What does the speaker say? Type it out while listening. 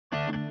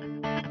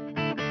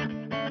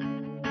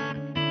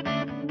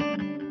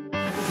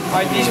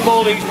Alright, these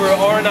moldings were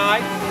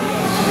R&I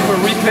for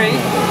repaint,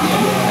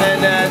 and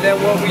then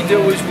what we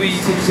do is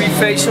we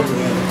reface them,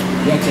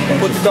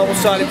 put the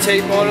double-sided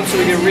tape on them so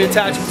we can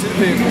reattach them to the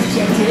vehicle.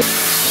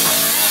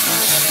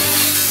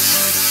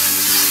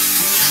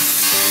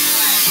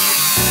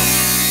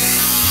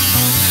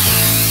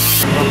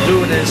 What I'm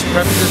doing is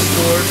prepping the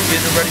stores,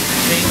 getting it ready for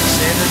paint,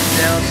 sanding it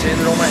down,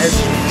 sanding all my edges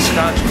with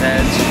Scotch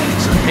pads,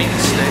 some paint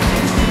stick.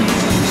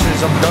 As soon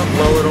as I'm done,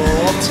 blow it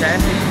all off,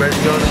 tack it, ready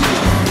to go to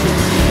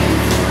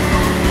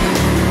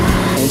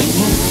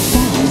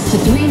to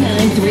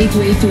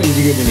 39333.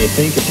 Easier than you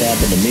think. It's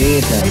happened to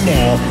me. It's happening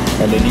now,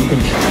 and then you can.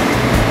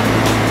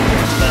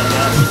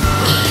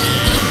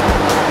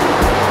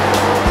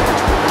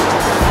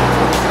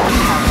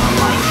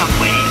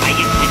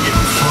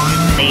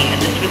 And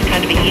this was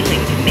kind of a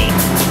healing to me.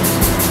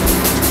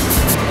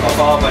 I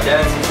followed my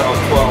dad since I was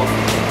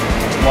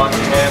 12.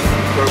 Watching him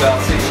for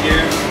about 6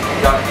 years.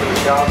 Got into a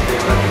shop, they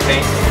let me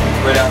paint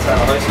right outside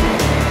of high school.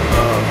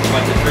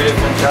 Went to 3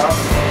 different shops.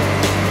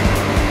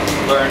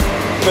 Learned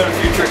a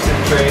few tricks of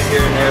the trade here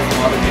and there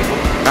from other people.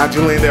 How'd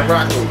you land at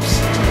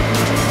ROCCO'S?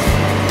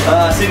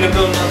 I seen them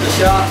building up the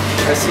shop.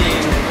 I seen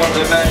one of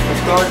their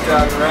management's cars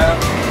driving around.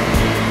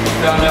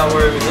 Found out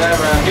where he was at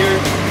around here.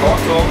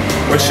 Talked to him.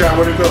 What shop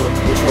were they building?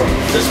 Which one?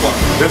 This one.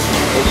 This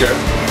one, okay.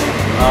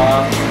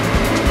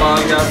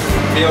 Finally got to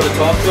be able to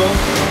talk to him.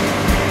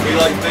 He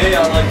liked me,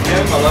 I liked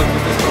him, I liked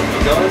what this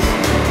company does.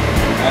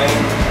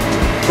 And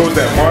who's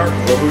that, Mark?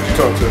 Or who'd you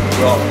talk to?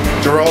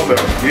 Geraldo.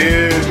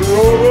 Yeah,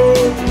 Geraldo.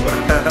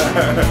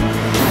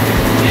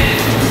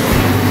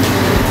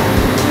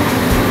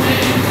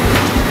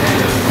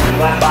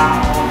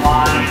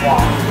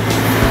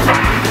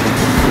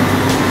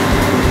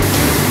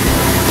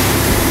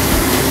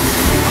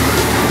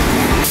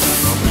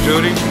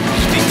 duty,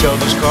 just detail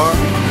this car,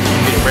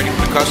 get it ready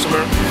for the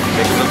customer,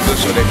 make it look good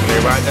so that when they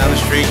ride down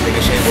the street, they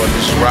can say, well,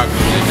 this is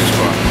ROCCO'S in this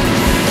car.